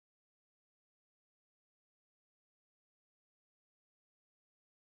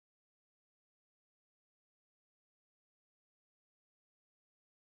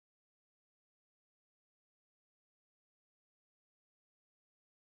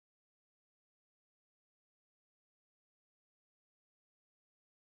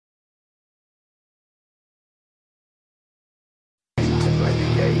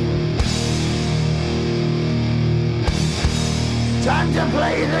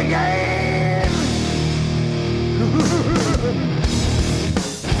the game.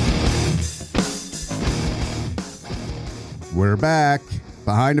 We're back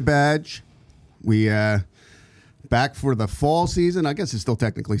behind the badge. We back for the fall season. I guess it's still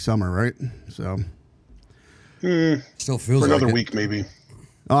technically summer, right? So Still feels for like another it. week, maybe.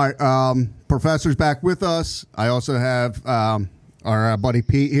 all right. Professor's back with us. I also have our buddy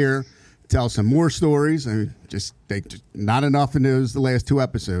Pete here to tell some more stories. I mean, just not enough in the last two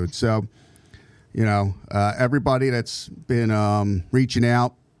episodes. So, you know, everybody that's been reaching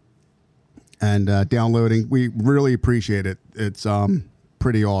out and downloading, we really appreciate it. It's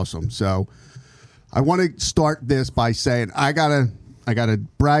pretty awesome. So I want to start this by saying I gotta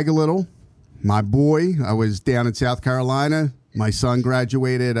brag a little. My boy, I was down in South Carolina. My son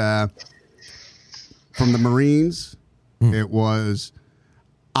graduated from the Marines. It was,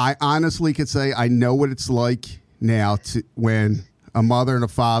 I honestly could say I know what it's like now when a mother and a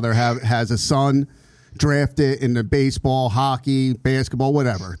father has a son drafted in the baseball, hockey, basketball,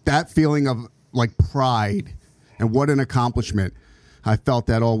 whatever. That feeling of like pride and what an accomplishment. I felt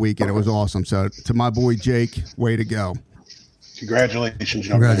that all week, and it was awesome. So to my boy Jake, way to go. Congratulations,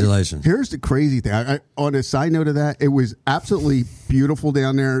 young man. Congratulations. Here's the crazy thing. On a side note of that, it was absolutely beautiful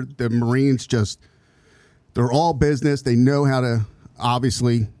down there. The Marines they're all business. They know how to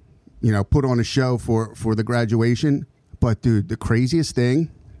obviously, you know, put on a show for the graduation. But, dude, the craziest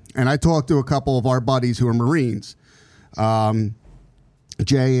thing, and I talked to a couple of our buddies who are Marines,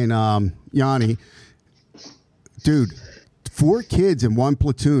 Jay and Yanni. Dude, 4 kids in one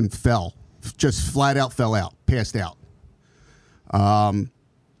platoon just flat out fell out, passed out.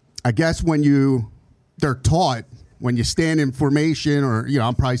 I guess they're taught when you stand in formation, or, you know,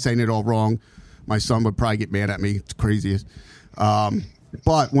 I'm probably saying it all wrong. My son would probably get mad at me. It's craziest.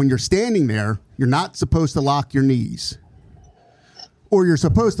 But when you're standing there, you're not supposed to lock your knees. Or you're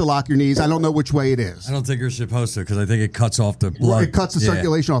supposed to lock your knees. I don't know which way it is. I don't think you're supposed to, because I think it cuts off the blood. It cuts the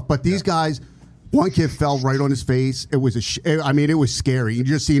circulation off. But these guys, one kid fell right on his face. It was it was scary. You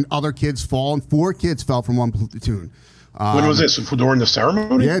just seen other kids fall, and 4 kids fell from one platoon. When was this? During the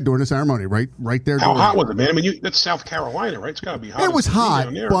ceremony? Yeah, during the ceremony, right there. How hot was it, man? I mean, that's South Carolina, right? It's got to be hot. It was hot,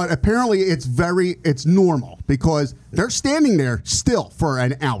 but apparently it's normal because they're standing there still for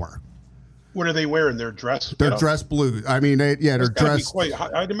an hour. What are they wearing? Their dress? They're dressed blue. I mean, they're dressed.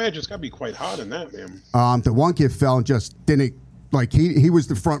 I'd imagine it's got to be quite hot in that, man. The one kid fell and just didn't, like, he was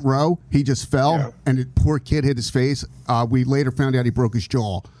the front row. He just fell, and the poor kid hit his face. We later found out he broke his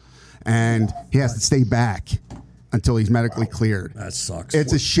jaw, and he has to stay back until he's medically cleared. That sucks.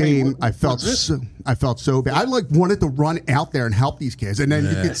 It's a shame. I felt so bad. I wanted to run out there and help these kids, and then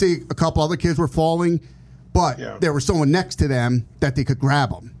you could see a couple other kids were falling, but there was someone next to them that they could grab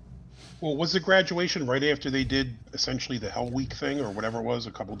them. Well, was the graduation right after they did essentially the Hell Week thing or whatever it was,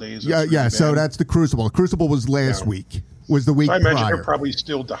 a couple days? Yeah. So that's the Crucible. The Crucible was last week. Was the week so I imagine prior. they're probably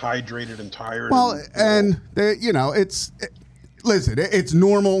still dehydrated and tired. Well, listen, it's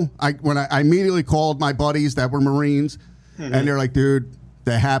normal. I immediately called my buddies that were Marines, and they're like, dude,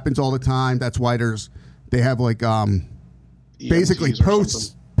 that happens all the time. That's why they have like basically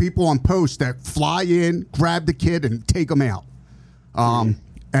posts, people on posts that fly in, grab the kid, and take them out.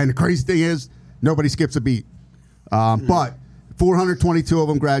 And the crazy thing is, nobody skips a beat. But 422 of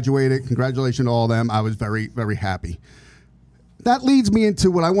them graduated. Congratulations to all of them. I was very, very happy. That leads me into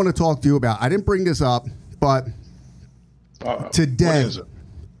what I want to talk to you about. I didn't bring this up, but today, what is it?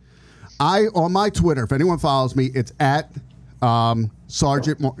 on my Twitter, if anyone follows me, it's at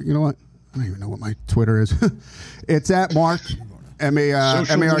Sergeant. You know what? I don't even know what my Twitter is. It's at Mark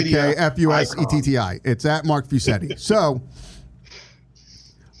MARKFUSETTI. It's at Mark Fusetti. So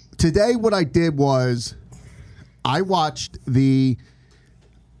today, what I did was I watched the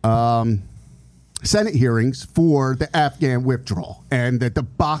Senate hearings for the Afghan withdrawal and the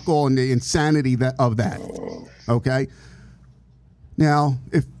debacle and the insanity of that. Okay. Now,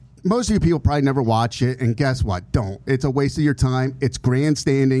 if most of you people probably never watch it, and guess what? Don't. It's a waste of your time. It's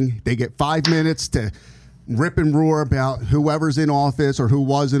grandstanding. They get 5 minutes to rip and roar about whoever's in office or who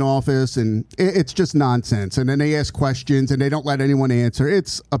was in office, and it's just nonsense. And then they ask questions, and they don't let anyone answer.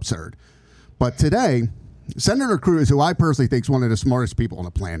 It's absurd. But today, Senator Cruz, who I personally think is one of the smartest people on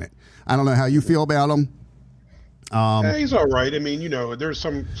the planet, I don't know how you feel about him. Yeah, he's all right. I mean, you know, there's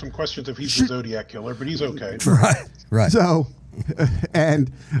some questions if he's the Zodiac killer, but he's okay. Right. So, and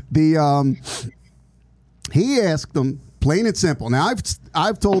he asked them plain and simple. Now,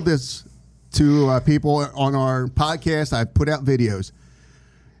 I've told this to people on our podcast. I've put out videos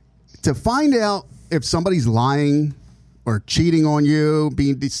to find out if somebody's lying or cheating on you,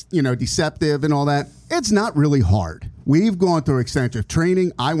 being deceptive and all that. it's not really hard. We've gone through extensive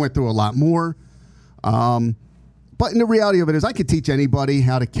training. I went through a lot more. But in the reality of it is I could teach anybody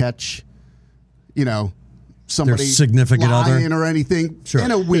how to catch, somebody Their significant lying other or anything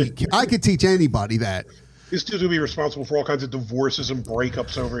in a week. I could teach anybody that. This dude's going to be responsible for all kinds of divorces and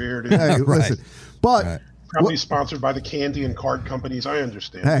breakups over here, dude. Hey, listen, but probably sponsored by the candy and card companies. I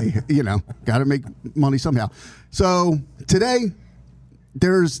understand. Hey, got to make money somehow. So today,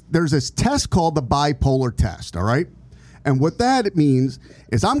 there's this test called the bipolar test. All right, and what that means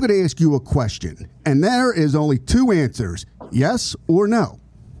is I'm going to ask you a question, and there is only two answers: yes or no.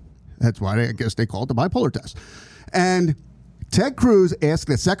 That's why I guess they call it the bipolar test. And Ted Cruz asked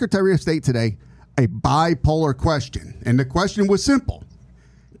the Secretary of State today a bipolar question. And the question was simple.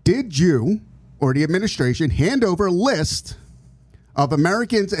 Did you or the administration hand over a list of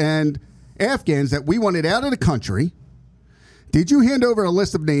Americans and Afghans that we wanted out of the country? Did you hand over a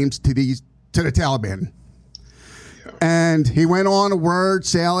list of names to the Taliban? And he went on a word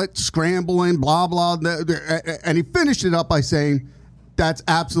salad, scrambling, blah, blah. And he finished it up by saying, that's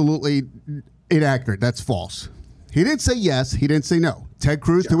absolutely inaccurate. That's false. He didn't say yes. He didn't say no. Ted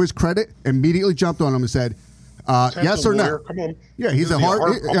Cruz, to his credit, immediately jumped on him and said, yes or no. Come on. Yeah, he's a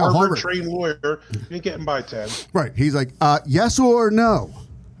Harvard-trained lawyer. You ain't getting by, Ted. Right. He's like, yes or no.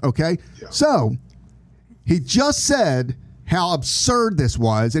 Okay? Yeah. So he just said how absurd this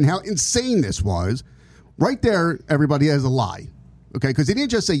was and how insane this was. Right there, everybody has a lie. Okay? Because he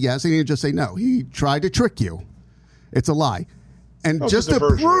didn't just say yes. He didn't just say no. He tried to trick you. It's a lie. And just to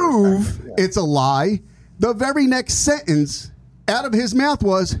prove it's a lie, the very next sentence out of his mouth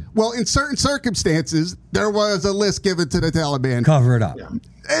was, well, in certain circumstances, there was a list given to the Taliban. Cover it up. Yeah.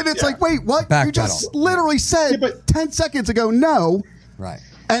 And it's like, wait, what? Backpedal. You just literally said 10 seconds ago, no. Right.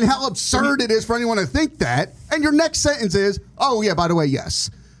 And how absurd it is for anyone to think that. And your next sentence is, oh, yeah, by the way,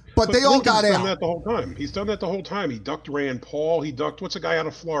 yes. But they all got out. He's done that the whole time. He's done that the whole time. He ducked Rand Paul. He ducked, what's the guy out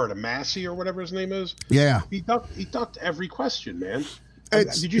of Florida, Massey or whatever his name is? Yeah. He ducked every question, man.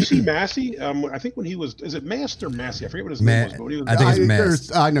 Did you see Massey? I think when he was, is it Mast or Massey? I forget what his name was. But when he was, I think it's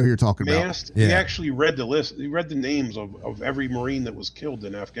Mast. I know who you're talking about. Mast. Yeah. He actually read the list. He read the names of every Marine that was killed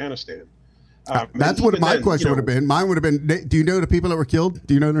in Afghanistan. That's what my question would have been. Mine would have been, do you know the people that were killed?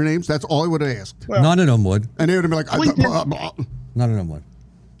 Do you know their names? That's all I would have asked. Well, none of them would. And they would have been like, none of them would.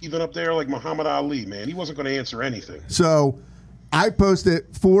 Even up there like Muhammad Ali, man. He wasn't going to answer anything. So I posted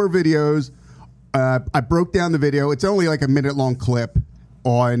 4 videos. I broke down the video. It's only like a minute-long clip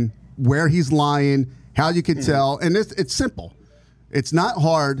on where he's lying, how you can tell. And it's simple. It's not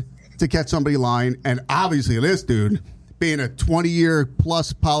hard to catch somebody lying. And obviously this dude, being a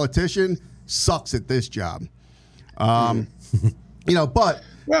 20-year-plus politician, sucks at this job. But...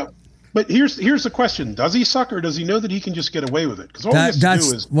 But here's the question: does he suck, or does he know that he can just get away with it? Because all he has to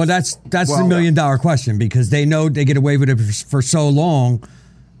do is that's the $1,000,000 question, because they know they get away with it for so long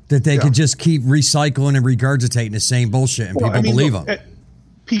that they could just keep recycling and regurgitating the same bullshit, and people believe them.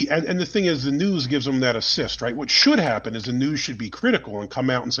 Pete, and the thing is, the news gives them that assist, right? What should happen is the news should be critical and come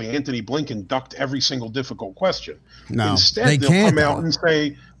out and say Anthony Blinken ducked every single difficult question. No, instead they'll come out and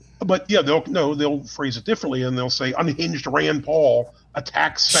say, but yeah, they'll phrase it differently, and they'll say unhinged Rand Paul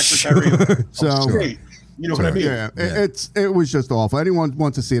attacks Secretary of State. You know what I mean? Yeah, it was just awful. Anyone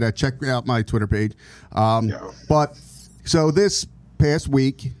wants to see that, check out my Twitter page. But so this past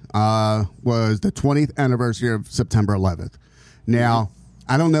week was the 20th anniversary of September 11th. Now,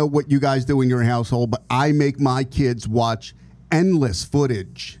 I don't know what you guys do in your household, but I make my kids watch endless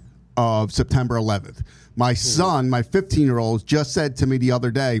footage of September 11th. My son, my 15-year-old, just said to me the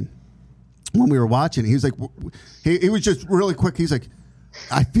other day when we were watching, he was like, he was just really quick. He's like,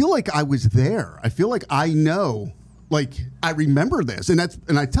 I feel like I was there. I feel like I know, like I remember this. And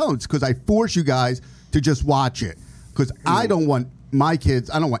I tell him it's because I force you guys to just watch it. Because I don't want my kids,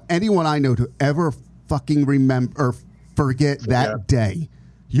 I don't want anyone I know to ever fucking remember or forget that day.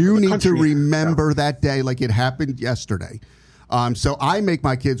 You need to remember that day like it happened yesterday. So I make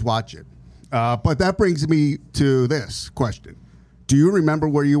my kids watch it. But that brings me to this question. Do you remember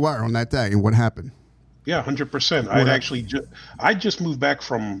where you were on that day and what happened? Yeah, 100%. I just moved back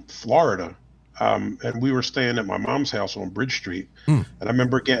from Florida, and we were staying at my mom's house on Bridge Street. And I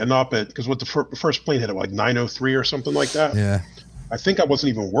remember getting up because what the first plane hit at like 9:03 or something like that. Yeah. I think I wasn't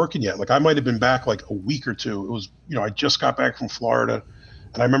even working yet. Like I might have been back like a week or two. It was, I just got back from Florida,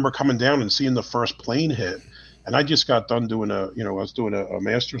 and I remember coming down and seeing the first plane hit. And I just got done doing I was doing a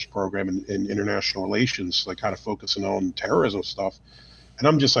master's program in international relations, like kind of focusing on terrorism stuff. And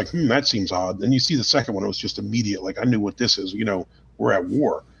I'm just like, that seems odd. And you see the second one, it was just immediate. Like I knew what this is, we're at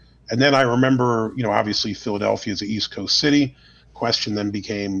war. And then I remember, obviously Philadelphia is an East Coast city. question then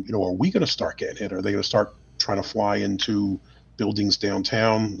became, are we going to start getting hit? Are they going to start trying to fly into buildings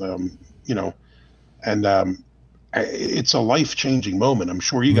downtown? It's a life-changing moment. I'm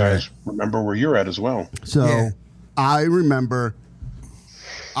sure you guys remember where you're at as well. So I remember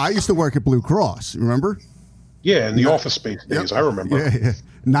I used to work at Blue Cross, remember? Yeah, in the office space days, I remember. Yeah.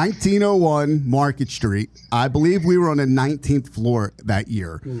 1901 Market Street. I believe we were on the 19th floor that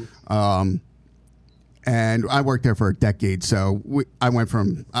year. And I worked there for a decade, so I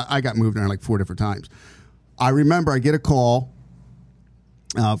got moved there like 4 different times. I remember I get a call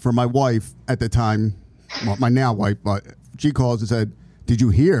from my wife at the time, well, my now wife, but she calls and said, "Did you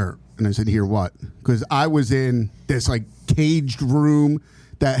hear?" And I said, "Hear what?" Because I was in this like caged room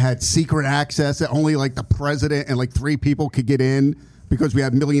that had secret access that only like the president and like 3 people could get in because we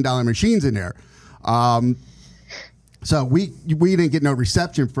had $1 million machines in there. So we didn't get no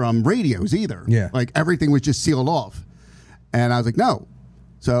reception from radios either. Yeah. Like everything was just sealed off. And I was like, no.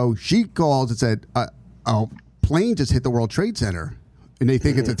 So she calls and said, a plane just hit the World Trade Center and they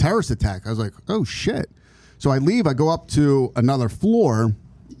think it's a terrorist attack. I was like, oh shit. So I leave, I go up to another floor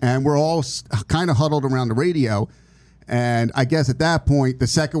and we're all kind of huddled around the radio. And I guess at that point, the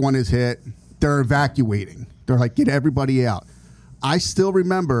second one is hit. They're evacuating. They're like, get everybody out. I still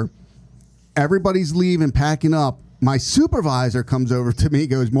remember everybody's leaving, packing up. My supervisor comes over to me,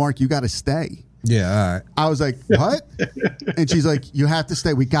 goes, "Mark, you got to stay." Yeah, all right. I was like, what? And she's like, you have to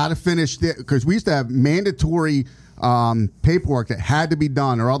stay. We got to finish this. Because we used to have mandatory paperwork that had to be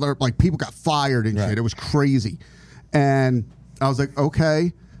done or other, like people got fired and shit. It was crazy. And I was like,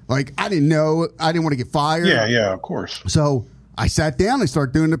 okay. Like, I didn't want to get fired. Yeah, of course. So I sat down and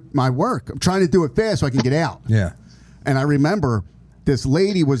started doing my work. I'm trying to do it fast so I can get out. Yeah. And I remember this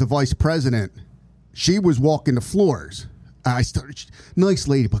lady was a vice president. She was walking the floors. I started, nice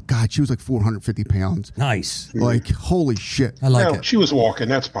lady, but God, she was like 450 pounds. Nice. Like, holy shit. I like it. She was walking.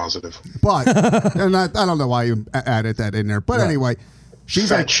 That's positive. But, and I don't know why you added that in there. But anyway, she's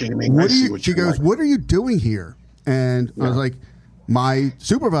Fat like, shaming. she goes, what are you doing here? And I was like, my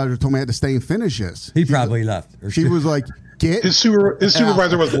supervisor told me I had to stay and finish this. He probably left. She was like, his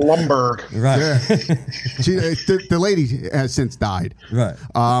supervisor was Lumberg. Right. Yeah. The lady has since died. Right.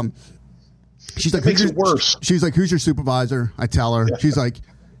 She's like, makes it worse. She's like, who's your supervisor? I tell her. She's like,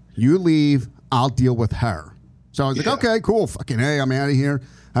 you leave, I'll deal with her. So I was like, okay, cool. Fucking hey, I'm out of here.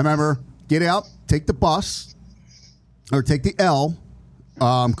 I remember, get out, take the bus, or take the L,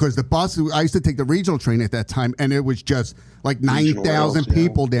 because the bus, I used to take the regional train at that time, and it was just like 9,000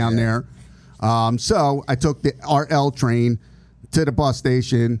 people down there. So I took the RL train to the bus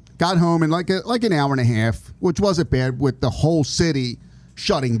station, got home in like an hour and a half, which wasn't bad with the whole city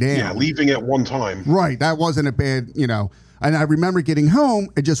shutting down. Yeah, leaving at one time. Right. That wasn't a bad, And I remember getting home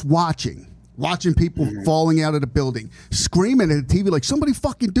and just watching people falling out of the building, screaming at the TV like, somebody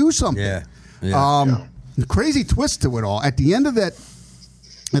fucking do something. Yeah. The crazy twist to it all. At the end of that,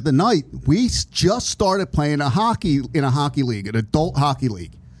 at the night, we just started playing in a hockey league, an adult hockey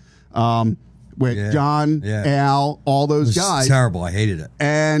league. With John, Al, all those guys. Terrible. I hated it.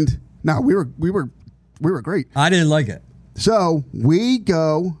 And no, we were great. I didn't like it. So we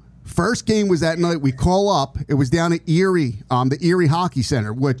go. First game was that night. We call up. It was down at Erie, the Erie Hockey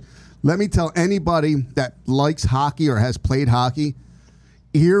Center. Which, let me tell anybody that likes hockey or has played hockey,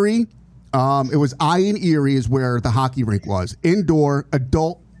 Erie. It was Iron Erie is where the hockey rink was. Indoor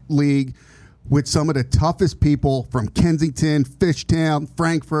adult league with some of the toughest people from Kensington, Fishtown,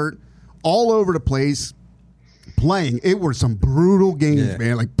 Frankfurt, all over the place playing. It were some brutal games,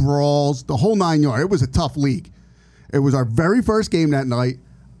 man, like brawls, the whole 9 yards. It was a tough league. It was our very first game that night.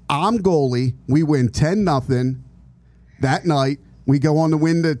 I'm goalie. We win 10-0. That night, we go on to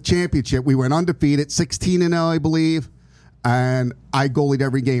win the championship. We went undefeated, 16-0, I believe. And I goalied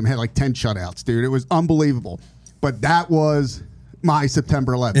every game. Had like 10 shutouts, dude. It was unbelievable. But that was my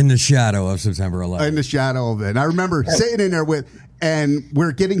September 11th. In the shadow of September 11th. In the shadow of it. And I remember sitting in there and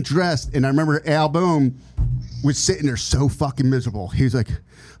we're getting dressed. And I remember Al Boone was sitting there so fucking miserable. He was like,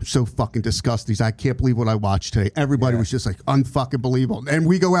 I'm so fucking disgusted. He's like, I can't believe what I watched today. Everybody was just like unfucking believable. And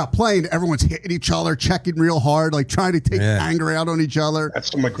we go out playing. Everyone's hitting each other, checking real hard, like trying to take anger out on each other. That's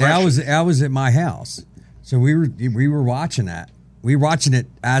some aggression. I was at my house. So we were watching that. We were watching it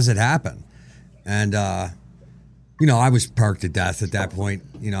as it happened. And, I was perked to death at that point.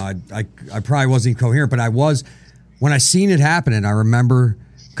 I probably wasn't coherent, but I was. When I seen it happening, I remember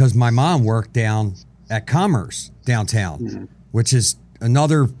because my mom worked down at Commerce downtown, which is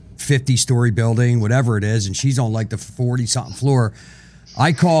another 50-story building, whatever it is, and she's on like the 40-something floor.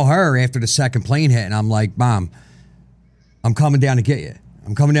 I call her after the second plane hit, and I'm like, Mom, I'm coming down to get you.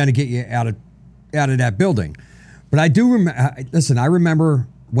 I'm coming down to get you out of that building. But I do remember. Listen, I remember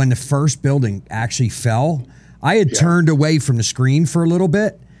when the first building actually fell. I had turned away from the screen for a little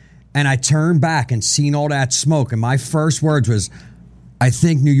bit, and I turned back and seen all that smoke. And my first words was, "I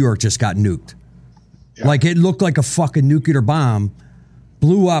think New York just got nuked." Yeah. Like it looked like a fucking nuclear bomb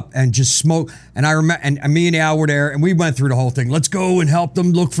blew up and just smoke. And I remember, and me and Al were there, and we went through the whole thing. Let's go and help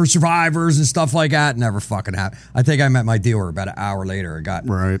them look for survivors and stuff like that. Never fucking happened. I think I met my dealer about an hour later. It got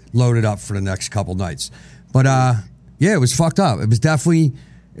loaded up for the next couple nights. But yeah, it was fucked up. It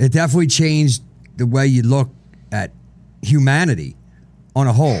definitely changed the way you look at humanity on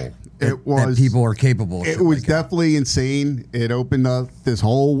a whole. That people are capable of. It was definitely insane. It opened up this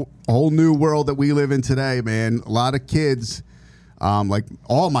whole new world that we live in today, man. A lot of kids, like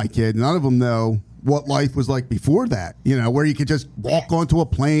all my kids, none of them know what life was like before that. You know, where you could just walk onto a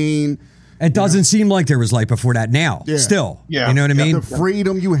plane. It doesn't seem like there was life before that now. Yeah. Still. Yeah. You know what I mean? The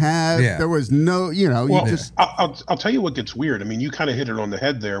freedom you had. Yeah. There was no, well, you just. I'll tell you what gets weird. I mean, you kind of hit it on the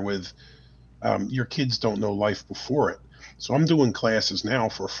head there with your kids don't know life before it. So I'm doing classes now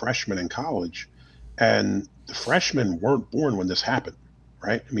for freshmen in college, and the freshmen weren't born when this happened,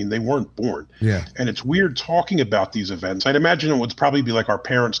 right? I mean, they weren't born. Yeah. And it's weird talking about these events. I'd imagine it would probably be like our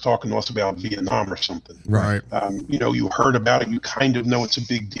parents talking to us about Vietnam or something. Right. You heard about it, you kind of know it's a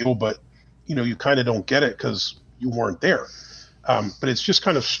big deal, but you kind of don't get it because you weren't there. But it's just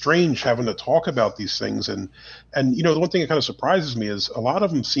kind of strange having to talk about these things. And the one thing that kind of surprises me is a lot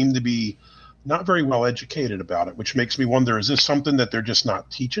of them seem to be not very well educated about it, which makes me wonder, is this something that they're just not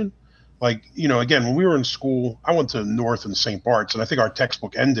teaching? Like, again, when we were in school, I went to North and St. Bart's, and I think our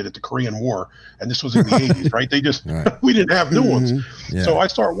textbook ended at the Korean War, and this was in the 80s, right? They just, we didn't have new ones. Yeah. So I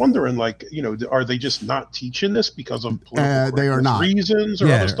start wondering, like, are they just not teaching this because of political they are not. reasons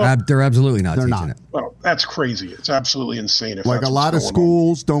or other stuff? They're absolutely not teaching it. Well, that's crazy. It's absolutely insane. If like a lot of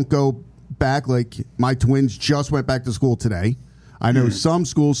schools don't go back. Like my twins just went back to school today. I know some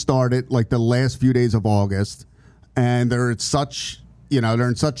schools started like the last few days of August, and they're in such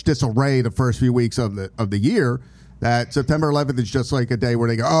disarray the first few weeks of the year that September 11th is just like a day where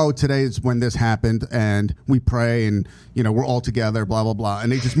they go, oh, today is when this happened, and we pray, and we're all together, blah blah blah,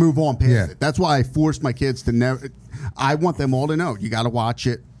 and they just move on past it. That's why I forced my kids to never. I want them all to know you got to watch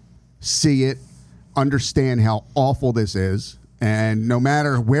it, see it, understand how awful this is, and no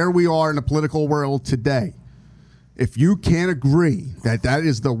matter where we are in the political world today. If you can't agree that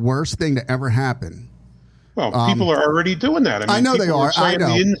is the worst thing to ever happen. Well, people are already doing that. I know they are. I know.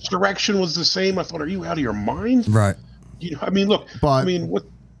 The insurrection was the same. I thought, are you out of your mind? Right. Look, what?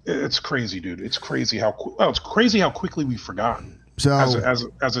 It's crazy, dude. It's crazy how quickly we've forgotten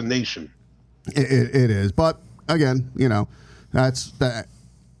as a nation. It is. But again, that's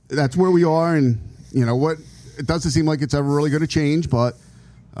where we are, and what? It doesn't seem like it's ever really going to change, but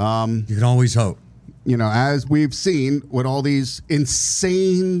you can always hope. As we've seen with all these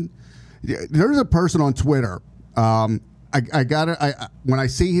insane, there's a person on Twitter. When I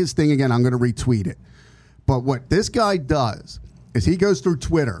see his thing again, I'm going to retweet it. But what this guy does is he goes through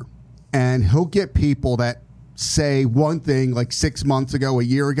Twitter and he'll get people that say one thing like 6 months ago, a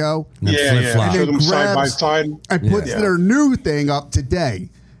year ago. And and then grabs side by side and puts their new thing up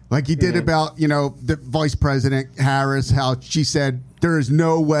today. Like he did about, the Vice President Harris, how she said, there is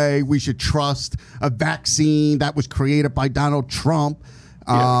no way we should trust a vaccine that was created by Donald Trump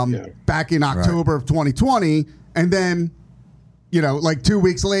back in October of 2020. And then, like 2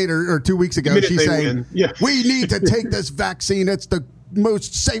 weeks later or 2 weeks ago, she's saying, we need to take this vaccine. It's the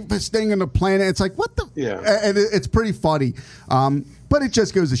most safest thing on the planet. It's like, what the? Yeah. And it's pretty funny. But it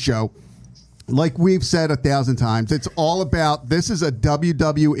just goes to show. Like we've said 1,000 times, it's all about, this is a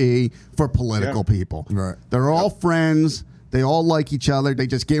WWE for political people. Right. They're all friends. They all like each other. They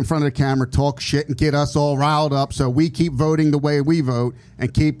just get in front of the camera, talk shit, and get us all riled up. So we keep voting the way we vote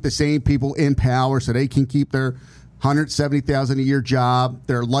and keep the same people in power so they can keep their $170,000 a year job,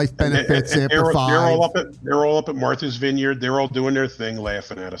 their life benefits after 5. They're all up at Martha's Vineyard. They're all doing their thing,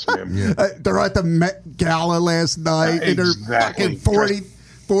 laughing at us, man. They're at the Met Gala last night. And they're fucking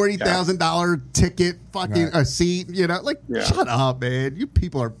 $40,000 ticket, fucking a seat. Shut up, man. You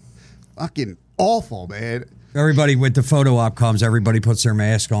people are fucking awful, man. Everybody with the photo op comes. Everybody puts their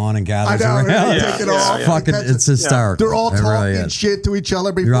mask on and gathers around. Take it off. Fucking, it's hysterical. They're all talking shit to each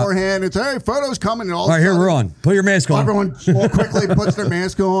other beforehand. It's hey, photos coming and all. Right here, we're on. Put your mask on. Everyone all quickly puts their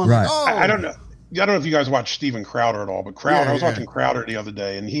mask on. Right. I don't know. I don't know if you guys watch Steven Crowder at all, but I was watching Crowder the other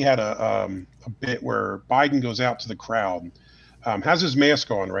day, and he had a bit where Biden goes out to the crowd, has his mask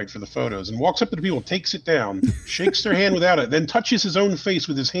on, right, for the photos, and walks up to the people, takes it down, shakes their hand without it, then touches his own face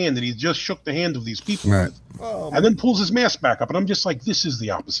with his hand that he just shook the hand of these people Right. with, and then pulls his mask back up. And I'm just like, this is the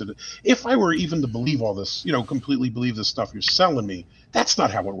opposite. If I were even to believe all this, completely believe this stuff you're selling me, that's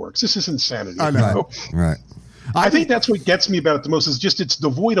not how it works. This is insanity. I know. Right. I think that's what gets me about it the most is just it's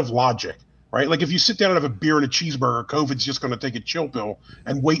devoid of logic. Right? Like if you sit down and have a beer and a cheeseburger, COVID's just going to take a chill pill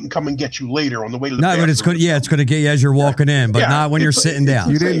and wait and come and get you later on the way to the No, but it's good. Yeah, it's going to get you as you're walking in, but Yeah, not when you're sitting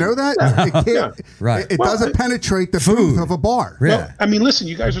down. You didn't know that? It can't, Right. It doesn't penetrate the food of a bar. Yeah. Well, I mean, listen,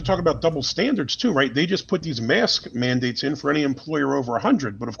 you guys are talking about double standards too, right? They just put these mask mandates in for any employer over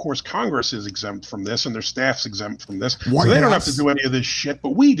 100, but of course Congress is exempt from this and their staff's exempt from this. White so they don't have House. to do any of this shit,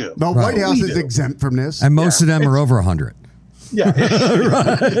 but we do. The Right. White House We is do. exempt from this. And most of them are over 100. Yeah.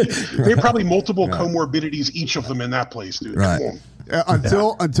 They have probably multiple comorbidities, each of them in that place, dude. Right. Come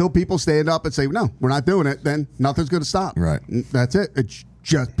on. Until people stand up and say, no, we're not doing it, then nothing's going to stop. Right. That's it. It's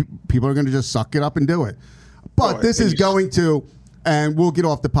just people are going to just suck it up and do it. But Oh, this is it's- going to, and we'll get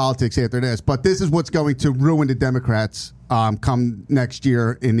off the politics after this, but this is what's going to ruin the Democrats come next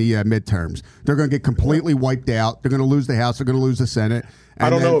year in the midterms. They're going to get completely wiped out. They're going to lose the House. They're going to lose the Senate. I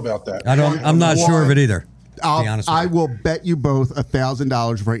don't know about that. I'm not sure of it either. To be honest with I you. will bet you both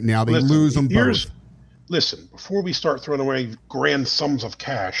 $1,000 right now they lose them both. Listen, before we start throwing away grand sums of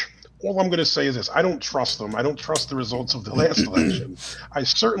cash, all I'm going to say is this. I don't trust them. I don't trust the results of the last election. I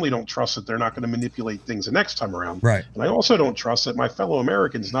certainly don't trust that they're not going to manipulate things the next time around. Right. And I also don't trust that my fellow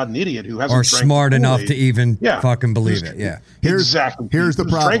American's not an idiot who hasn't Or drank smart the enough Kool-Aid. to even Yeah. fucking believe it. Yeah. Exactly. Here's the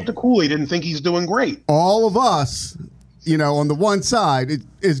Who's problem. Drank the Kool-Aid, didn't think he's doing great. All of us, on the one side, it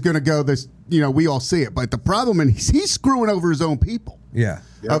is going to go this, we all see it. But the problem is he's screwing over his own people. Yeah.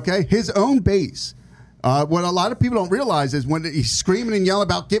 Yeah. Okay? His own base. What a lot of people don't realize is when he's screaming and yelling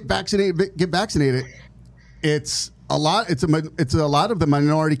about get vaccinated, it's a lot. It's a lot of the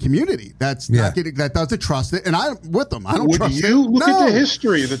minority community that's not getting, that doesn't trust it, and I'm with them. I don't Would trust you it. look No. at the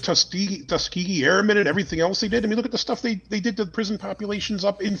history of the Tuskegee Airmen and everything else they did? I mean, look at the stuff they did to the prison populations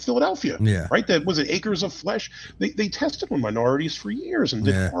up in Philadelphia. Yeah. Right? That was it. Acres of flesh. They tested on minorities for years and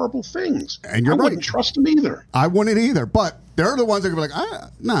did horrible things. And you're I right. wouldn't trust them either. I wouldn't either. But they're the ones that are going to be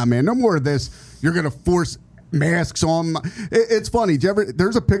like, nah, man, no more of this. You're going to force masks on. It's funny.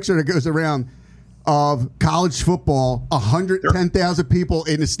 There's a picture that goes around of college football, 110,000 people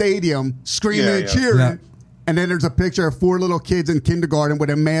in the stadium screaming Yeah, and yeah. cheering. Yeah. And then there's a picture of 4 little kids in kindergarten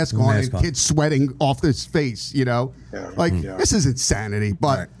with a mask on mask and on. kids sweating off his face, Yeah. This is insanity.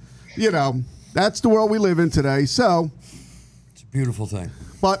 But, Right. that's the world we live in today. So, It's a beautiful thing.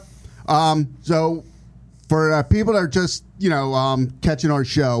 but so for people that are just catching our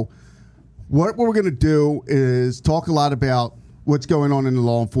show, what we're going to do is talk a lot about what's going on in the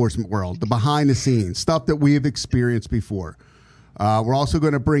law enforcement world, the behind the scenes stuff that we've experienced before. We're also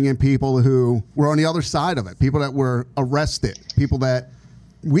going to bring in people who were on the other side of it, people that were arrested, people that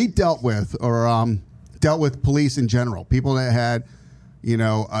we dealt with or dealt with police in general, people that had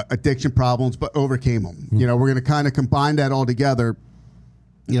addiction problems but overcame them. We're going to kind of combine that all together.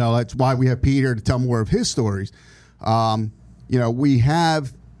 That's why we have Pete here to tell more of his stories. We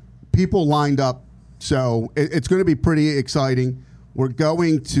have people lined up, so it's going to be pretty exciting. We're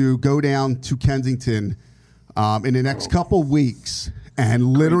going to go down to Kensington in the next couple weeks and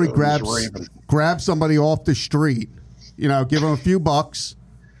literally grab somebody off the street, give them a few bucks,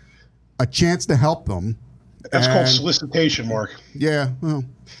 a chance to help them. That's called And- solicitation, Mark. Yeah, well,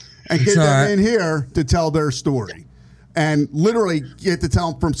 and get It's them all right. in here to tell their story, and literally get to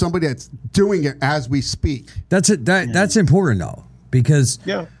tell them from somebody that's doing it as we speak. That's it. That's important though, because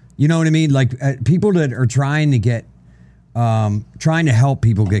Yeah. you know what I mean. Like people that are trying to get, trying to help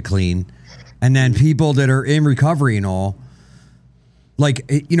people get clean, and then people that are in recovery and all. Like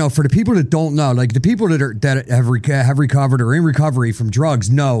for the people that don't know, like the people that have recovered or in recovery from drugs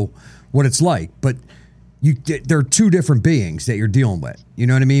know what it's like, but they're two different beings that you're dealing with. You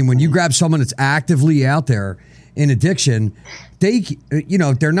know what I mean? When you grab someone that's actively out there in addiction,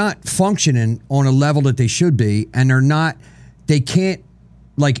 they're not functioning on a level that they should be, and they can't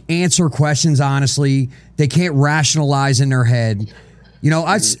like answer questions honestly. They can't rationalize in their head.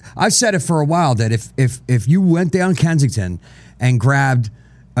 I've said it for a while that if you went down Kensington and grabbed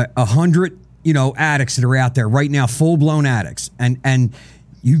 100 addicts that are out there right now, full blown addicts, and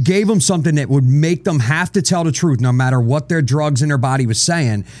you gave them something that would make them have to tell the truth no matter what their drugs in their body was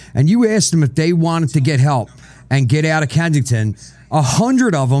saying, and you asked them if they wanted to get help and get out of Kensington,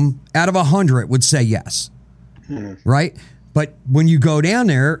 100 of them out of 100 would say yes. Right? But when you go down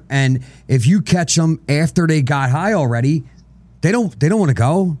there and if you catch them after they got high already, they don't want to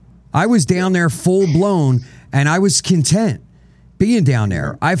go. I was down there full blown and I was content. being down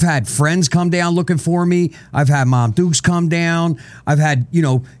there. I've had friends come down looking for me. I've had Mom Dukes come down. I've had,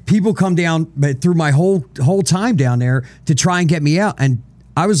 people come down through my whole time down there to try and get me out. And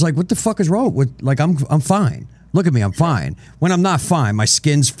I was like, what the fuck is wrong with, I'm fine. Look at me, I'm fine. When I'm not fine, my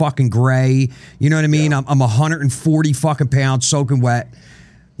skin's fucking gray. You know what I mean? I'm 140 fucking pounds soaking wet.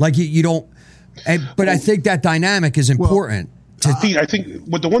 Like you don't, but I think that dynamic is important. Pete, I think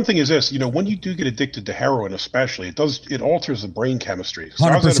the one thing is this, when you do get addicted to heroin, especially, it alters the brain chemistry. So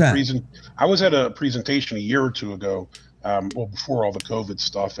 100%. I was at a presentation a year or two ago, before all the COVID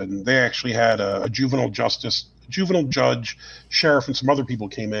stuff, and they actually had a juvenile judge, sheriff, and some other people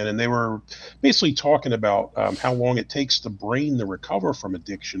came in, and they were basically talking about how long it takes the brain to recover from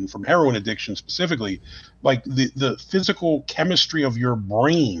addiction, from heroin addiction specifically. Like the physical chemistry of your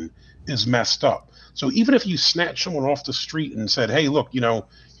brain is messed up. So even if you snatch someone off the street and said, hey, look,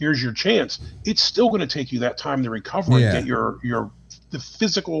 here's your chance, it's still going to take you that time to recover and get the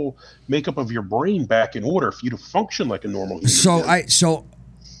physical makeup of your brain back in order for you to function like a normal human being. So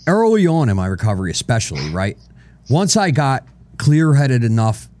early on in my recovery, especially, right? Once I got clear-headed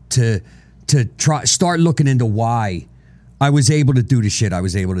enough to start looking into why I was able to do the shit I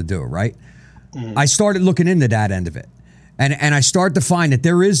was able to do, right? Mm-hmm. I started looking into that end of it. And I start to find that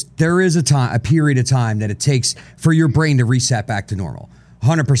there is a period of time that it takes for your brain to reset back to normal.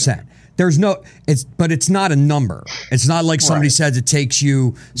 100%. But it's not a number. It's not like somebody says it takes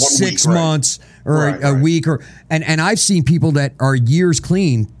you 6 months or a week and I've seen people that are years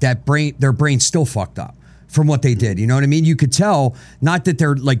clean that their brain's still fucked up from what they did. You know what I mean? You could tell, not that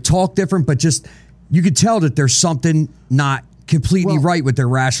they're like talk different, but just you could tell that there's something not completely right with their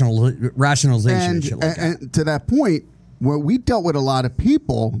rationalization and shit like that. And to that point, we dealt with a lot of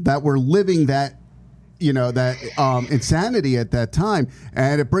people that were living that, insanity at that time.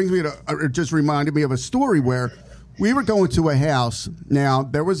 And it brings me it just reminded me of a story where we were going to a house. Now,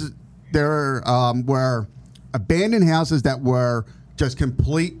 there were abandoned houses that were just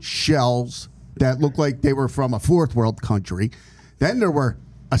complete shells that looked like they were from a fourth world country. Then there were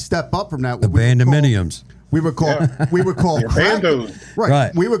a step up from that. Abandonminiums. We would call crack,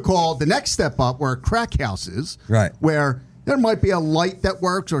 right. We would call the next step up were crack houses, right? Where there might be a light that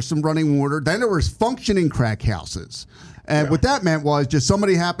works or some running water. Then there was functioning crack houses, and what that meant was just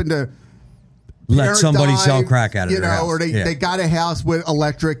somebody happened to let somebody sell crack out of their house, or they got a house with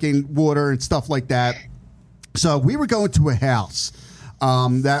electric and water and stuff like that. So we were going to a house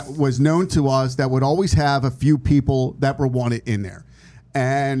that was known to us that would always have a few people that were wanted in there,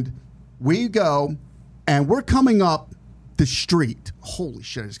 and we go. And we're coming up the street. Holy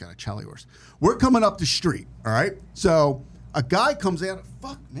shit, I just got a Charlie horse. We're coming up the street, all right? So a guy comes out.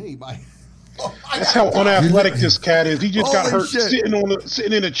 Fuck me. That's how unathletic this cat is. He just got hurt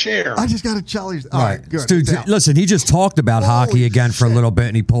sitting in a chair. I just got a Charlie. All right, good. Dude, listen, he just talked about hockey again for a little bit,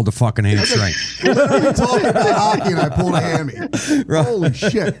 and he pulled a fucking hamstring. Literally talking about hockey, and I pulled a hammy. Right. Holy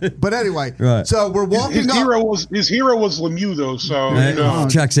shit. But anyway, so we're walking up. His hero was Lemieux, though, so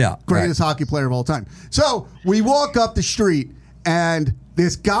checks out. Greatest hockey player of all time. So we walk up the street, and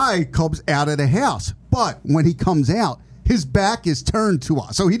this guy comes out of the house. But when he comes out, his back is turned to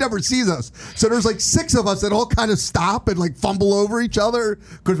us, so he never sees us. So there's like 6 of us that all kind of stop and like fumble over each other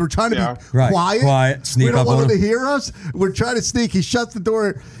because we're trying to be quiet. Sneak we don't up want on him to hear us. We're trying to sneak. He shuts the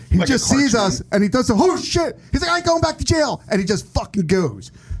door. He like just sees us and he does the oh shit. He's like, I ain't going back to jail, and he just fucking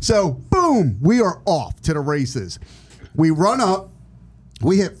goes. So boom, we are off to the races. We run up.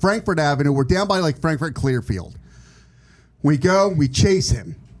 We hit Frankfurt Avenue. We're down by like Frankfurt Clearfield. We go. We chase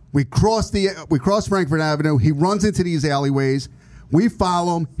him. We cross Frankfurt Avenue. He runs into these alleyways. We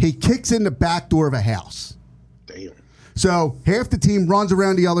follow him. He kicks in the back door of a house. Damn. So half the team runs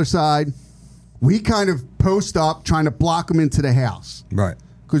around the other side. We kind of post up, trying to block him into the house. Right.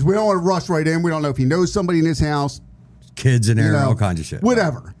 Because we don't want to rush right in. We don't know if he knows somebody in his house. Kids in there, all kinds of shit.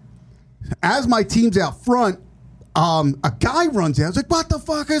 Whatever. As my team's out front, a guy runs out. I was like, what the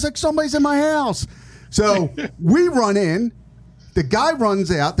fuck? I was like, somebody's in my house. So we run in. The guy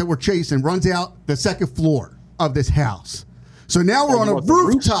runs out that we're chasing, runs out the second floor of this house. So now we're on a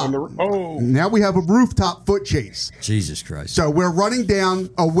rooftop. Now we have a rooftop foot chase. Jesus Christ. So we're running down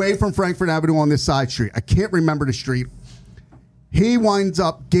away from Frankfurt Avenue on this side street. I can't remember the street. He winds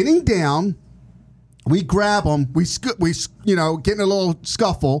up getting down. We grab him. We get in a little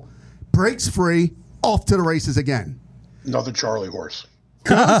scuffle. Breaks free. Off to the races again. Another Charlie horse.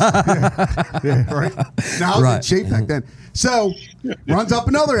 Yeah, right. Now I was in shape back then. So runs up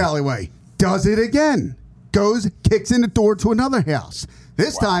another alleyway, does it again, goes, kicks in the door to another house.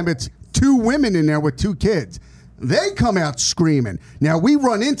 This time it's 2 women in there with 2 kids. They come out screaming. Now we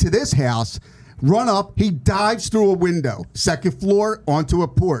run into this house. run up. He dives through a window, second floor, onto a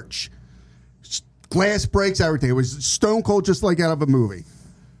porch. Glass breaks, everything. It was stone cold, just like out of a movie.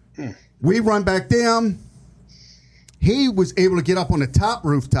 We run back down. He was able to get up on the top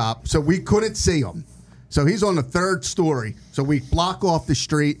rooftop, so we couldn't see him. So he's on the third story. So we block off the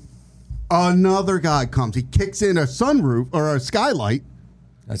street. Another guy comes. He kicks in a sunroof or a skylight.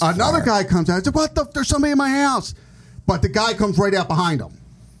 That's Another fire. guy comes out. I said, "What the? There's somebody in my house." But the guy comes right out behind him.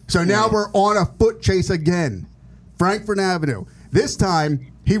 So now we're on a foot chase again. Frankfurt Avenue. This time,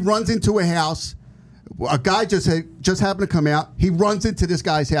 he runs into a house. A guy just happened to come out. He runs into this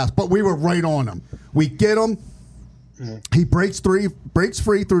guy's house, but we were right on him. We get him. He breaks free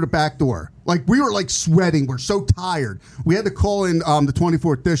through the back door. Like, we were like sweating. We're so tired. We had to call in the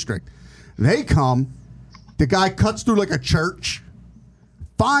 24th district. They come. The guy cuts through like a church.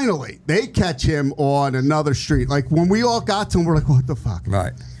 Finally, they catch him on another street. Like, when we all got to him, we're like, what the fuck?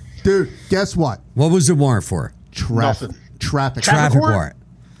 Right. Dude, guess what? What was the warrant for? Nothing. Traffic Warrant.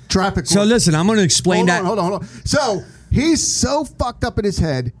 Traffic So warrant. listen, I'm going to explain that. Hold on. So he's so fucked up in his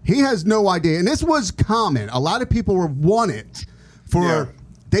head, he has no idea. And this was common. A lot of people were wanted for. Yeah.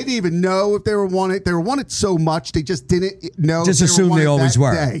 They didn't even know if they were wanted. They were wanted so much they just didn't know. Just if they assumed were they wanted always that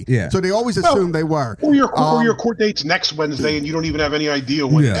were. day. Yeah. So they always assumed they were. Or your court date's next Wednesday, and you don't even have any idea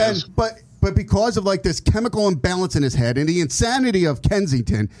when it is. But because of like this chemical imbalance in his head and the insanity of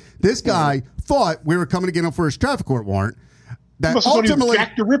Kensington, this guy thought we were coming to get him for his traffic court warrant. That Must have thought he was ultimately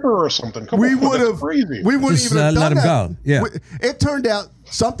Jack the Ripper or something. Come we on, would that's have crazy. we wouldn't Just, even have let done him that. go. Yeah. It turned out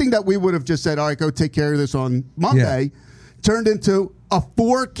something that we would have just said, all right, go take care of this on Monday, turned into a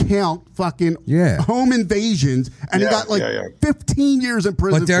 4-count fucking home invasions, and he got like 15 years in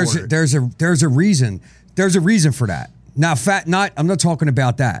prison. But there's for it. there's a reason. There's a reason for that. Now, I'm not talking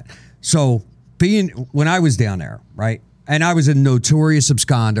about that. So when I was down there, right, and I was a notorious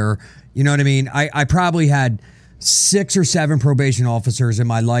absconder, you know what I mean? I probably had 6 or 7 probation officers in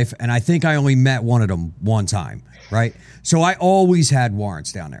my life, and I think I only met one of them one time, right? So I always had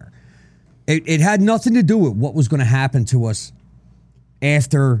warrants down there. It had nothing to do with what was going to happen to us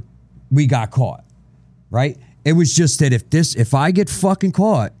after we got caught, right? It was just that if I get fucking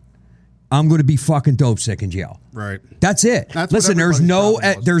caught, I'm going to be fucking dope sick in jail. Right. That's it. That's Listen, what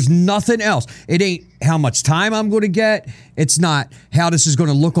everybody's there's nothing else. It ain't how much time I'm going to get. It's not how this is going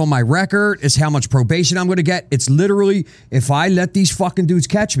to look on my record. It's how much probation I'm going to get. It's literally, if I let these fucking dudes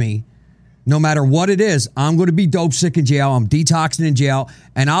catch me, no matter what it is, I'm going to be dope sick in jail. I'm detoxing in jail,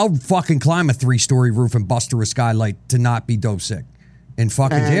 and I'll fucking climb a 3-story roof and bust through a skylight to not be dope sick in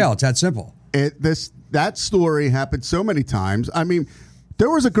fucking jail. It's that simple. That story happened so many times. I mean, there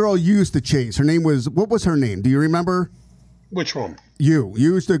was a girl you used to chase. Her name was, what was her name? Do you remember? Which one? You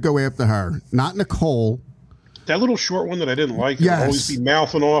used to go after her. Not Nicole. That little short one that I didn't like. Yes. I'd always be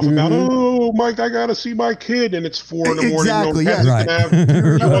mouthing off about, oh, Mike, I got to see my kid. And it's 4 in the morning. Exactly, No,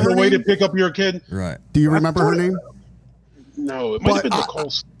 yeah. You're on the way to pick up your kid. Right. Do you remember her name? No, it might have been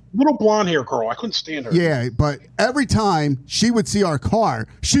Nicole. Little blonde hair girl. I couldn't stand her. Yeah, but every time she would see our car,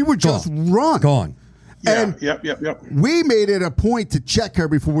 she would just run. Gone. Yeah, And yep. we made it a point to check her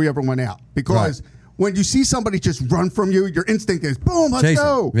before we ever went out because when you see somebody just run from you, your instinct is boom, let's Chase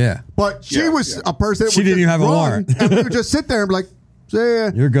go. them. Yeah. But she was a person that She would didn't just even have a run, warrant. and we would just sit there and be like, see ya.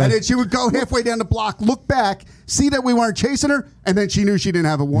 You're good. And then she would go halfway down the block, look back, see that we weren't chasing her, and then she knew she didn't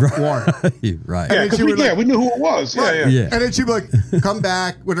have a warrant. Right. Yeah, then because she we, would like- we knew who it was. Right. Yeah. And then she'd be like, come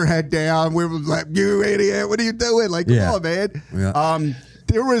back with her head down. We were like, you idiot, what are you doing? Like, come on, man. Yeah.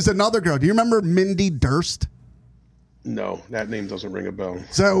 There was another girl. Do you remember Mindy Durst? No, that name doesn't ring a bell.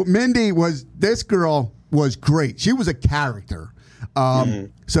 So this girl was great. She was a character.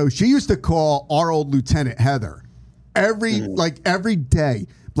 So she used to call our old lieutenant Heather every day.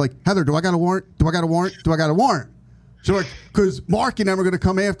 Like, Heather, do I got a warrant? Do I got a warrant? Do I got a warrant? So like, because Mark and them are going to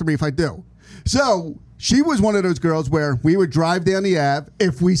come after me if I do. So she was one of those girls where we would drive down the Ave.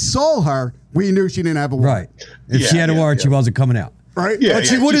 If we saw her, we knew she didn't have a warrant. Right. If she had a warrant, she wasn't coming out. Right? Yeah, But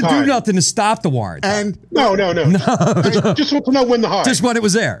she wouldn't do nothing to stop the warrant. And No. Just want to know when to hide. Just when it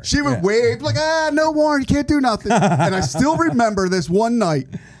was there. she would wave like, no warrant, you can't do nothing. And I still remember this one night,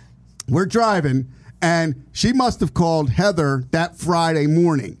 we're driving, and she must have called Heather that Friday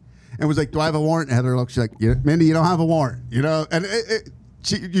morning and was like, do I have a warrant? And Heather looked, she's like, Mindy, you don't have a warrant. You know, and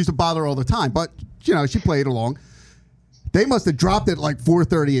she used to bother her all the time, but, you know, she played along. They must have dropped it like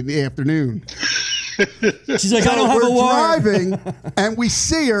 4:30 in the afternoon. She's like, I don't have a warrant. We're driving, and we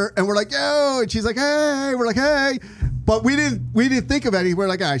see her, and we're like, "Yo!" And she's like, "Hey!" We're like, "Hey!" But we didn't think of any. We're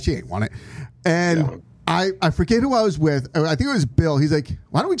like, she ain't want it." And I forget who I was with. I think it was Bill. He's like,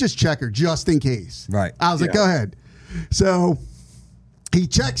 "Why don't we just check her just in case?" Right. I was like, "Go ahead." So He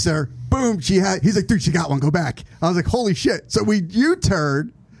checks her. Boom. He's like, dude, she got one. Go back. I was like, holy shit. So we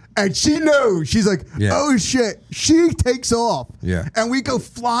U-turn. And she knows. She's like, oh, shit. She takes off. Yeah. And we go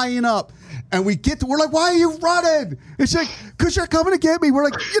flying up. And we're like, why are you running? And she's like, because you're coming to get me. We're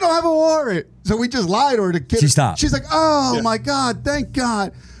like, you don't have a warrant. So we just lied to her to get She stopped. She's like, oh, my God. Thank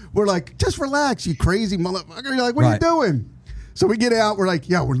God. We're like, just relax, you crazy motherfucker. You're like, what are you doing? So we get out. We're like,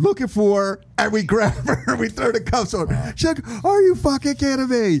 yeah, we're looking for her. And we grab her. And we throw the cuffs on her. She's like, are you fucking kidding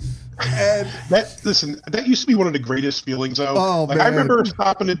me? And that used to be one of the greatest feelings though. Oh, like man. I remember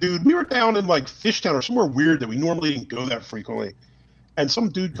stopping a dude. We were down in like Fishtown or somewhere weird that we normally didn't go that frequently. And some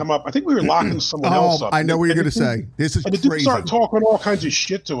dude come up. I think we were locking someone else up. I know what you're gonna say. This is and the dude crazy. started talking all kinds of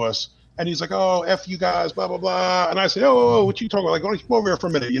shit to us. And he's like, "Oh, F you guys, blah blah blah." And I said, "Oh, what you talking about? Like, why don't you come over here for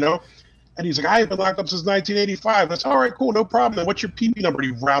a minute, you know?" And he's like, "I have been locked up since 1985." That's all right, cool, no problem. Then what's your PP number?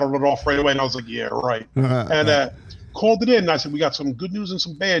 And he rattled it off right away. And I was like, "Yeah, right." And called it in, and I said, we got some good news and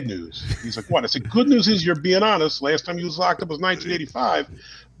some bad news. He's like, what? I said, good news is you're being honest. Last time you was locked up was 1985.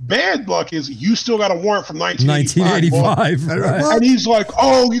 Bad luck is you still got a warrant from 1985. Right. And he's like,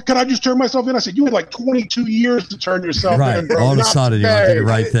 oh, can I just turn myself in? I said, you had like 22 years to turn yourself in, bro. All of a sudden, you want to do the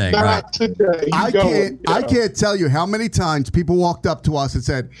right thing. Not today. I can't tell you how many times people walked up to us and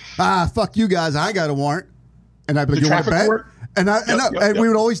said, fuck you guys, I got a warrant. And I'd be like, you want to bet? And we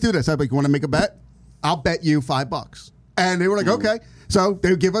would always do this. I'd be like, you want to make a bet? I'll bet you $5. And they were like, okay. So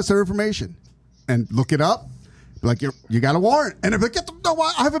they would give us their information and look it up. Be like, you got a warrant. And they'd be like, no,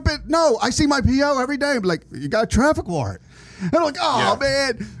 I haven't been. No, I see my PO every day. I'd be like, you got a traffic warrant. And they're like, oh,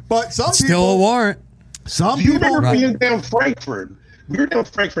 man. But some people. Still a warrant. Do you remember being down Frankfurt? We were down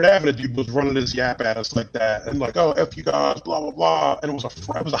Frankfurt Avenue. Dude was running his yap at us like that. And like, oh, F you guys, blah, blah, blah. And it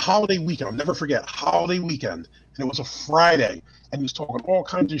was a holiday weekend. I'll never forget. Holiday weekend. And it was a Friday. And he was talking all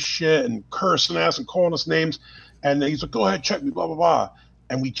kinds of shit and cursing us and calling us names. And he's like, go ahead, check me, blah, blah, blah.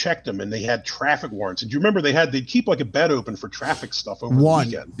 And we checked them, and they had traffic warrants. And do you remember they'd keep like a bed open for traffic stuff over the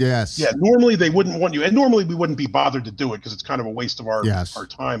weekend? Yes. Yeah, normally they wouldn't want you. And normally we wouldn't be bothered to do it because it's kind of a waste of our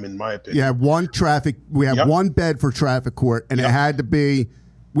time, in my opinion. Yeah, we had one bed for traffic court, and it had to be,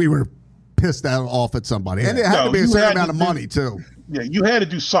 we were pissed off at somebody. And it had to be a certain amount of money, too. Yeah, you had to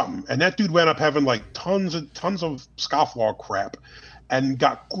do something. And that dude wound up having like tons of scofflaw crap and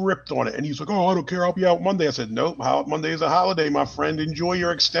got gripped on it. And he's like, oh, I don't care. I'll be out Monday. I said, nope, Monday is a holiday, my friend. Enjoy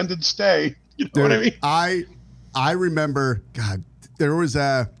your extended stay. You know what I mean? I remember, God, there was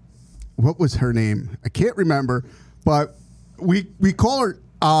what was her name? I can't remember, but we call her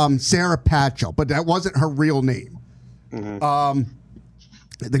Sarah Patchell, but that wasn't her real name. Mm-hmm.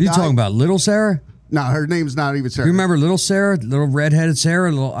 You talking about Little Sarah? No, her name's not even Sarah. You remember Little Sarah, little redheaded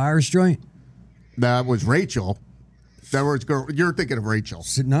Sarah, little Irish joint? That was Rachel. That was girl. You're thinking of Rachel.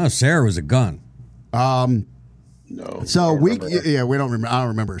 No, Sarah was a gun. No. So we don't remember. I don't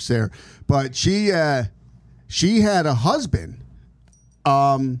remember Sarah, but she had a husband,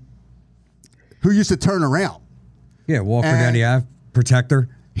 who used to turn around. Yeah, walk her down the Ave, protect her.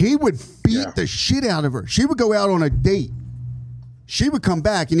 He would beat the shit out of her. She would go out on a date. She would come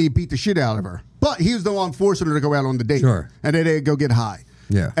back and he'd beat the shit out of her. But he was the one forcing her to go out on the date. Sure. And then they'd go get high.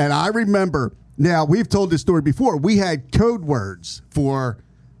 Yeah. And I remember, now we've told this story before, we had code words for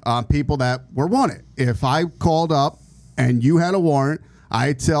people that were wanted. If I called up and you had a warrant,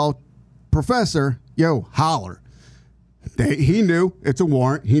 I'd tell Professor, yo, holler. He knew it's a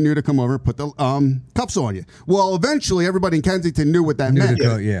warrant. He knew to come over and put the cuffs on you. Well, eventually, everybody in Kensington knew what that meant.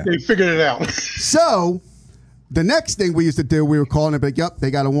 They figured it out. So the next thing we used to do, we were calling it, like, yep, they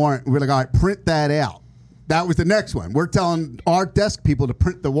got a warrant. We were like, all right, print that out. That was the next one. We're telling our desk people to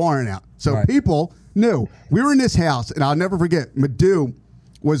print the warrant out. So people knew. We were in this house, and I'll never forget, Madhu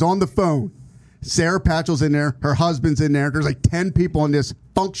was on the phone. Sarah Patchell's in there. Her husband's in there. There's like 10 people in this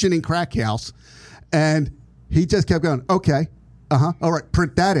functioning crack house. And he just kept going, okay, all right,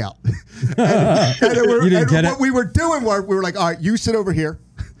 print that out. What we were doing was, we were like, all right, you sit over here.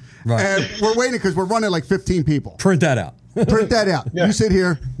 Right. And we're waiting because we're running like 15 people. Print that out. Print that out. Yeah. You sit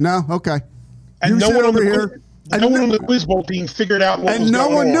here. No? Okay. And no one over here. No one on the quiz bowl team figured out what was going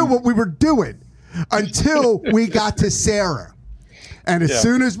on. And no one knew what we were doing until we got to Sarah. And as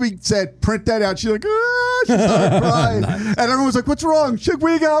soon as we said, print that out, she's like, she started crying. Nice. And everyone was like, what's wrong?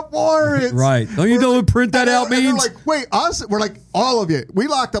 We got warrants. Right. Don't you know what print that out means? And they're like, wait, us? We're like, all of you. We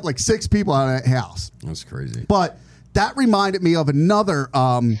locked up like 6 people out of that house. That's crazy. But that reminded me of another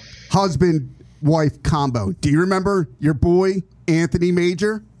husband-wife combo. Do you remember your boy, Anthony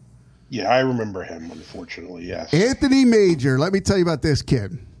Major? Yeah, I remember him, unfortunately, yes. Anthony Major, let me tell you about this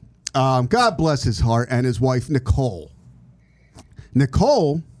kid. God bless his heart, and his wife, Nicole.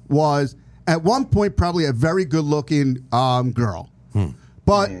 Nicole was, at one point, probably a very good-looking girl.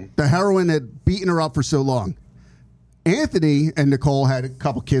 But the heroin had beaten her up for so long. Anthony and Nicole had a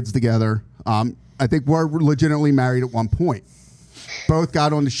couple kids together. I think were legitimately married at one point. Both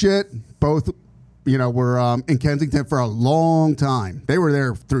got on the shit. Both, were in Kensington for a long time. They were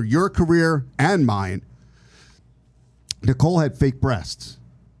there through your career and mine. Nicole had fake breasts,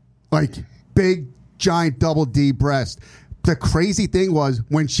 like big, giant, double D breasts. The crazy thing was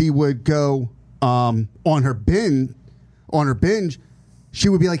when she would go on her binge, she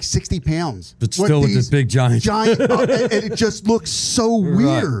would be like 60 pounds. But still with this big giant. And it just looks so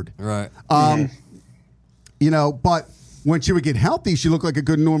weird. Right. But when she would get healthy, she looked like a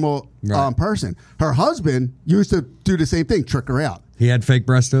good, normal person. Her husband used to do the same thing, trick her out. He had fake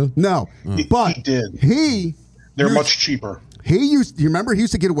breasts too? No. But he did. They're much cheaper. You remember he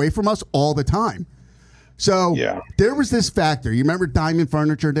used to get away from us all the time. So there was this factor. You remember Diamond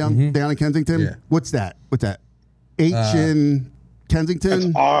Furniture down in Kensington? Yeah. What's that? H in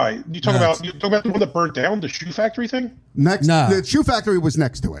Kensington? That's You talk about the one that burnt down, the shoe factory thing? The shoe factory was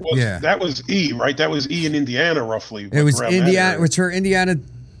next to it. That was E, right? That was E in Indiana, roughly. It was Indiana. It's where Indiana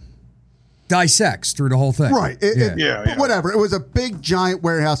dissects through the whole thing. Right. But whatever. It was a big, giant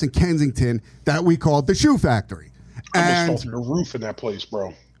warehouse in Kensington that we called the shoe factory. I almost fell through the roof in that place,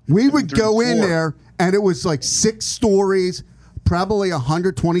 bro. We would go in there, and it was like 6 stories, probably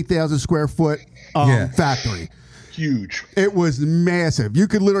 120,000 square foot factory. Huge. It was massive. You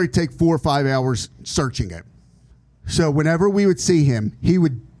could literally take 4 or 5 hours searching it. So whenever we would see him, he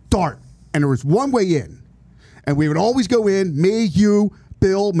would dart, and there was one way in. And we would always go in, me, you,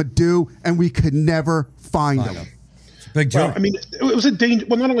 Bill, Madhu, and we could never find him. Big joke. Well, I mean, it was a danger.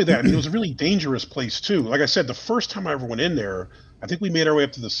 Well, not only that, it was a really dangerous place too. Like I said, the first time I ever went in there, I think we made our way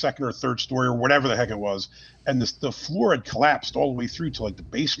up to the 2nd or 3rd story or whatever the heck it was, and the floor had collapsed all the way through to like the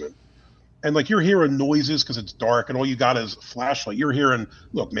basement. And like you're hearing noises because it's dark, and all you got is a flashlight. You're hearing,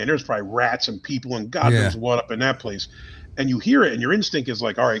 look, man, there's probably rats and people and God knows what up in that place. And you hear it, and your instinct is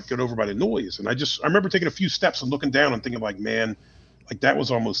like, all right, get over by the noise. And I remember taking a few steps and looking down and thinking like, man, like that was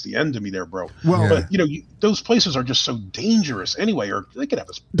almost the end of me there, bro. Well, but those places are just so dangerous anyway, or they could have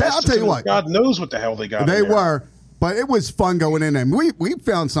asbestos. I'll tell you what, God knows what the hell they got. They were, but it was fun going in, and we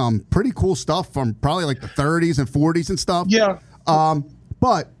found some pretty cool stuff from probably like the 30s and 40s and stuff. Yeah.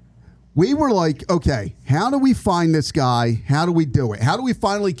 But we were like, okay, how do we find this guy? How do we do it? How do we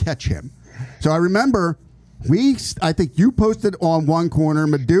finally catch him? So I remember I think you posted on one corner,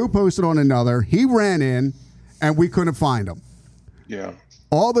 Madhu posted on another. He ran in, and we couldn't find him. Yeah.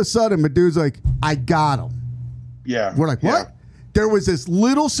 All of a sudden, Madhu's like, I got him. Yeah. We're like, what? Yeah. There was this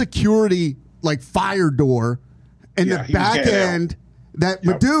little security, like, fire door in the back end that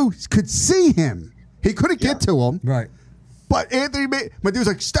Madhu could see him. He couldn't get to him. Right. But Madhu's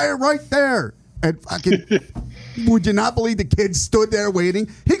like, stay right there. And fucking, would you not believe the kid stood there waiting?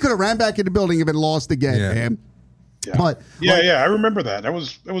 He could have ran back in the building and been lost again, man. Yeah. But I remember that. It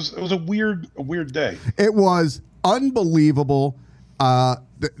was a weird day. It was unbelievable.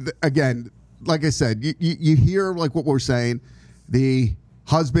 Again, like I said, you hear like what we're saying, the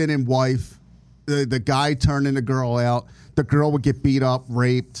husband and wife, the guy turning the girl out, the girl would get beat up,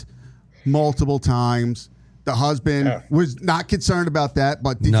 raped multiple times. The husband was not concerned about that,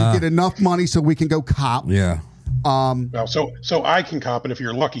 but did you get enough money so we can go cop? Yeah. Well, so I can cop, and if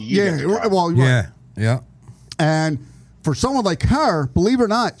you're lucky, you get to cop. Well, yeah. And for someone like her, believe it or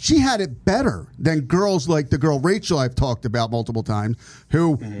not, she had it better than girls like the girl Rachel I've talked about multiple times,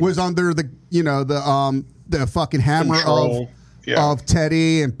 who was under the fucking hammer of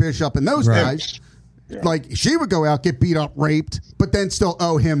Teddy and Bishop and those guys. Yeah. Like she would go out, get beat up, raped, but then still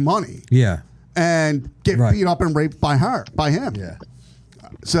owe him money. Yeah. And get beat up and raped by him. Yeah.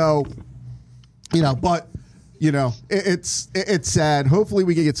 So, it's sad. Hopefully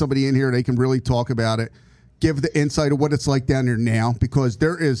we can get somebody in here they can really talk about it. Give the insight of what it's like down there now, because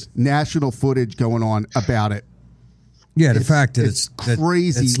there is national footage going on about it. Yeah, the fact that it's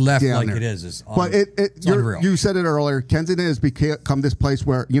crazy. It's left down like there. it is. But it's unreal. You said it earlier. Kensington has become this place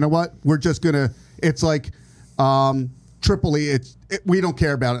where, you know what? We're just going to, it's like Tripoli. We don't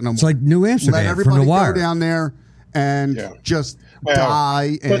care about it no more. It's like New Amsterdam. Let everybody from the wire. go down there and just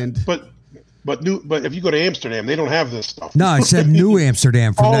die. But if you go to Amsterdam, they don't have this stuff. No, I said New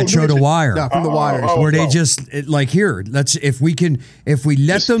Amsterdam from that show, The Wire. No, from The Wire. Where they just here. If we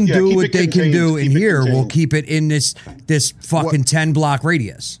let them do what they can do in here, we'll keep it in this fucking 10-block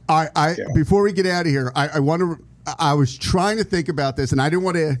radius. Before we get out of here, I was trying to think about this, and I didn't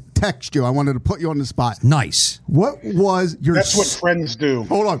want to text you. I wanted to put you on the spot. Nice. What was your? That's what friends do.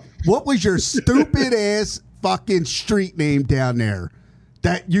 Hold on. What was your stupid ass fucking street name down there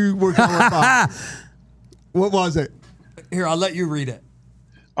that you were going by? What was it? Here, I'll let you read it.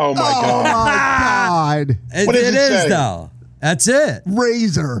 Oh my Oh god. my God. What does It it is say? though. That's it.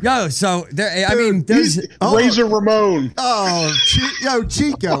 Razor. Yo, so there. I Dude, mean, there's. Razor Ramon. Oh,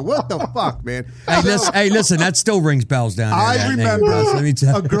 Chico, what the fuck, man? Hey, listen, that still rings bells down there. I that name, remember Russ, let me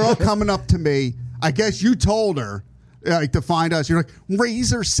tell a girl coming up to me. I guess you told her to find us. You're like,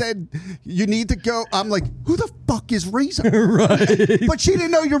 Razor said you need to go. I'm like, who the fuck is Razor? Right. But she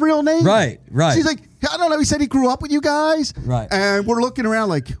didn't know your real name. Right. She's like, I don't know. He said he grew up with you guys. Right. And we're looking around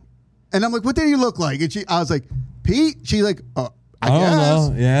like, and I'm like, what did he look like? And I was like, Pete. She's like, I don't guess.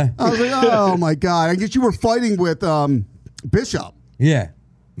 know. Yeah. I was like, oh my God. I guess you were fighting with Bishop. Yeah.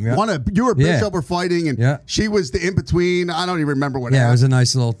 You or Bishop were fighting, and she was the in between. I don't even remember what. Yeah, happened. it was a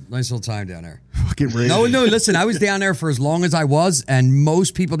nice little time down there. Fucking Razor. No. Listen, I was down there for as long as I was, and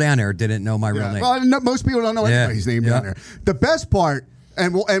most people down there didn't know my real name. Well, most people don't know anybody's name down there. The best part,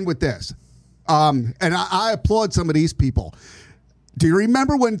 and we'll end with this, and I applaud some of these people. Do you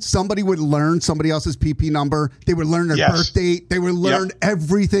remember when somebody would learn somebody else's PP number? They would learn their birth date. They would learn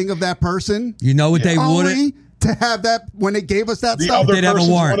everything of that person. You know what they wouldn't? To have that when they gave us that The stuff, other they'd have a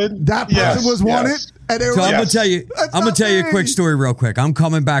warrant. wanted? that person was wanted, and they were So like, I'm gonna tell you a quick me. story real quick. I'm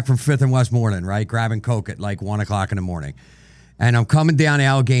coming back from 5th and Westmoreland, right? Grabbing coke at like 1 o'clock in the morning. And I'm coming down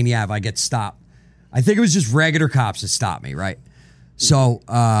Allegheny Ave. I get stopped. I think it was just regular cops that stopped me, right? So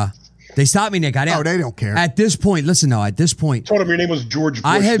they stopped me, Nick. They don't care. At this point, listen, no, at this point, Told him your name was George Bush.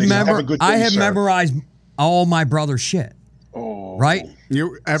 I had They said, "Have a good day, sir." memorized all my brother's shit. Oh. Right?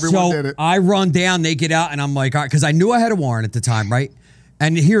 Everyone So did it. I run down, they get out, and I'm like, all right, because I knew I had a warrant at the time, right?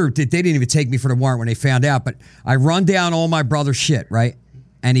 And here, they didn't even take me for the warrant when they found out, but I run down all my brother's shit, right?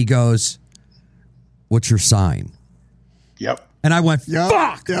 And he goes, what's your sign? Yep. And I went,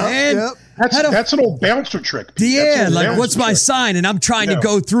 fuck, man. That's an old bouncer trick. Pete. That's Yeah, an old like, bouncer what's my trick. sign? And I'm trying to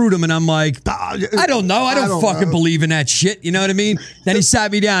go through them, and I'm like, I don't know. I don't fucking believe in that shit. You know what I mean? Then he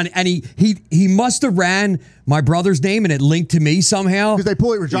sat me down, and he must have ran my brother's name, and it linked to me somehow. Because they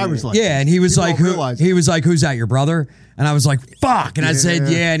pull your driver's license. Yeah, and he was People like, don't realize it. he was like, who's that, your brother? And I was like, fuck. And I said,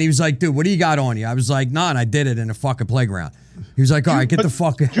 yeah. And he was like, dude, what do you got on you? I was like, none. I did it in a fucking playground. He was like, all right, get the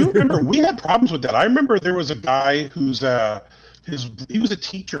fuck. Do you remember we had problems with that? I remember there was a guy who's he was a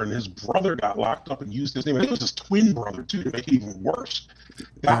teacher, and his brother got locked up and used his name. I think it was his twin brother too, to make it even worse.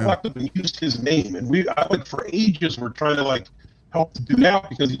 Got locked up and used his name, and for ages we're trying to help to do that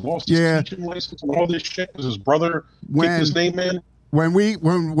because he lost his teaching license and all this shit because his brother kicked his name in. When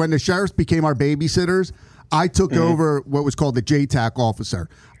the sheriffs became our babysitters, I took over what was called the JTAC officer.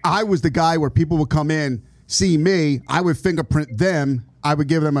 I was the guy where people would come in, see me, I would fingerprint them, I would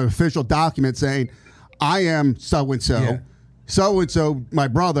give them an official document saying, I am so-and-so. Yeah. So-and-so, my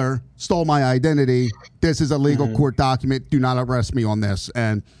brother, stole my identity. This is a legal court document. Do not arrest me on this.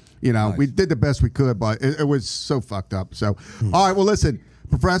 And, we did the best we could, but it was so fucked up. So, all right, well, listen,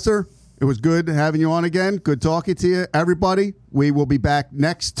 Professor, it was good having you on again. Good talking to you. Everybody, we will be back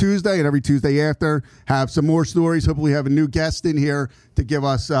next Tuesday and every Tuesday after. Have some more stories. Hopefully have a new guest in here to give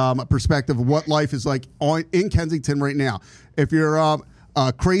us a perspective of what life is like in Kensington right now. If you're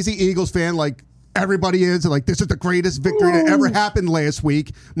a crazy Eagles fan like everybody is, like this is the greatest victory that ever happened last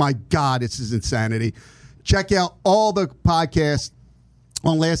week. My God, this is insanity. Check out all the podcasts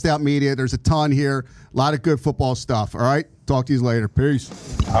on Last Out Media. There's a ton here. A lot of good football stuff. All right. Talk to you later. Peace.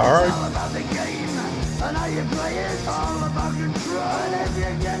 All right. It's all about the game and how you play it. It's all about control. And if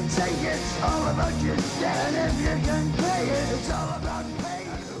you can take it, it's all about your debt. And if you can play it, it's all about